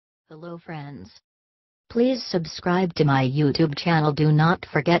Hello friends. Please subscribe to my YouTube channel. Do not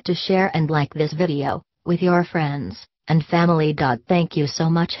forget to share and like this video with your friends and family. Thank you so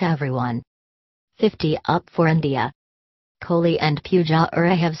much everyone. 50 up for India. Koli and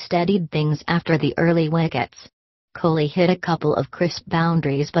Pujara have steadied things after the early wickets. Koli hit a couple of crisp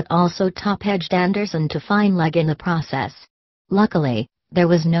boundaries but also top-edged Anderson to fine leg in the process. Luckily, there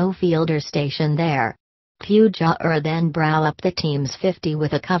was no fielder station there. Pujara then brow up the team's 50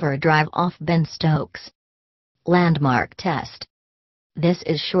 with a cover drive off Ben Stokes. Landmark test. This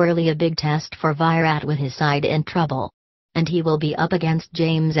is surely a big test for Virat with his side in trouble. And he will be up against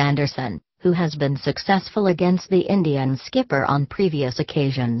James Anderson, who has been successful against the Indian skipper on previous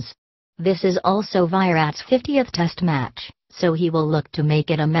occasions. This is also Virat's 50th test match, so he will look to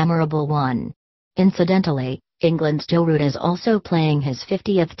make it a memorable one. Incidentally, England's Joe Root is also playing his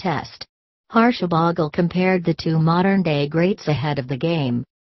 50th test. Harsha Bogle compared the two modern-day greats ahead of the game.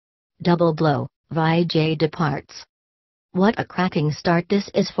 Double blow, Vijay departs. What a cracking start this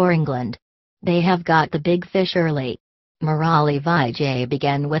is for England. They have got the big fish early. Murali Vijay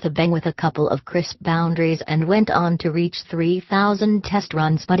began with a bang with a couple of crisp boundaries and went on to reach 3,000 test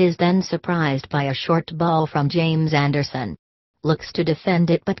runs but is then surprised by a short ball from James Anderson. Looks to defend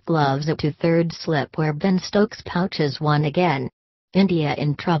it but gloves it to third slip where Ben Stokes pouches one again. India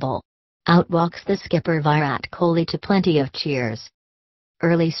in trouble. Outwalks the skipper Virat Kohli to plenty of cheers.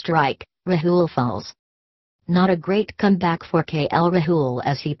 Early strike, Rahul falls. Not a great comeback for KL Rahul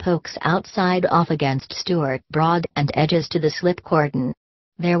as he pokes outside off against Stuart Broad and edges to the slip cordon.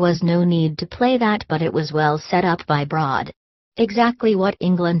 There was no need to play that but it was well set up by Broad. Exactly what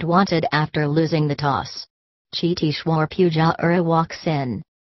England wanted after losing the toss. Cheteshwar Pujara walks in.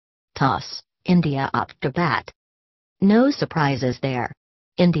 Toss, India up to bat. No surprises there.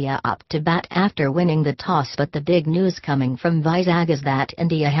 India up to bat after winning the toss but the big news coming from Vizag is that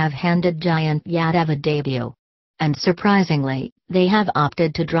India have handed Jayant Yadav a debut. And surprisingly, they have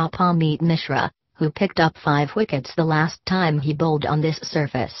opted to drop Amit Mishra, who picked up 5 wickets the last time he bowled on this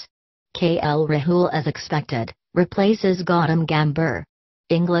surface. KL Rahul as expected, replaces Gautam Gambhir.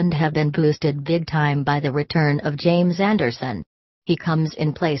 England have been boosted big time by the return of James Anderson. He comes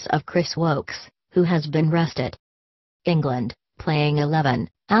in place of Chris Woakes, who has been rested. England, playing 11,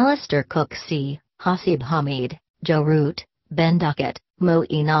 Alistair Cook C, Hasib Hamid, Joe Root, Ben Duckett,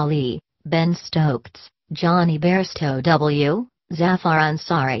 Moeen Ali, Ben Stokes, Johnny Bairstow W, Zafar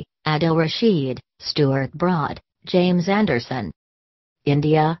Ansari, Adil Rashid, Stuart Broad, James Anderson.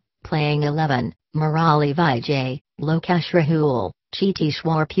 India, playing 11, Murali Vijay, Lokesh Rahul,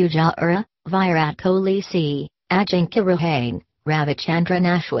 Cheteshwar Pujara, Virat Kohli C, Ajinkya Rahane, Ravichandran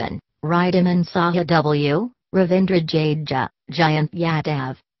Ashwin, Riddhiman Saha W, Ravindra Jadeja, Jayant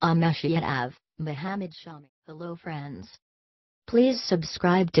Yadav, Umesh Yadav, Mohammad Shami. Hello friends. Please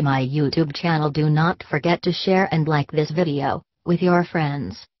subscribe to my YouTube channel. Do not forget to share and like this video with your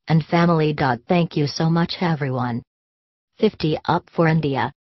friends and family. Thank you so much everyone. 50 up for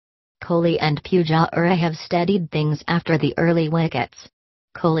India. Koli and Pujara have steadied things after the early wickets.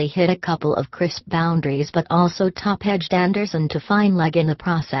 Koli hit a couple of crisp boundaries but also top-edged Anderson to fine leg in the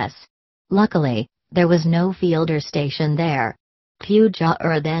process. Luckily, there was no fielder station there.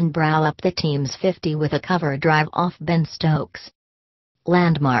 Pujara then brow up the team's 50 with a cover drive off Ben Stokes.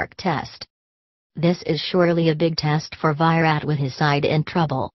 Landmark test. This is surely a big test for Virat with his side in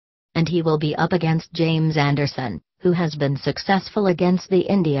trouble. And he will be up against James Anderson, who has been successful against the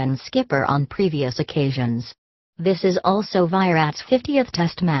Indian skipper on previous occasions. This is also Virat's 50th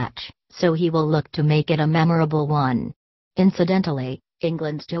test match, so he will look to make it a memorable one. Incidentally,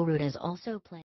 England's Joe Root is also playing.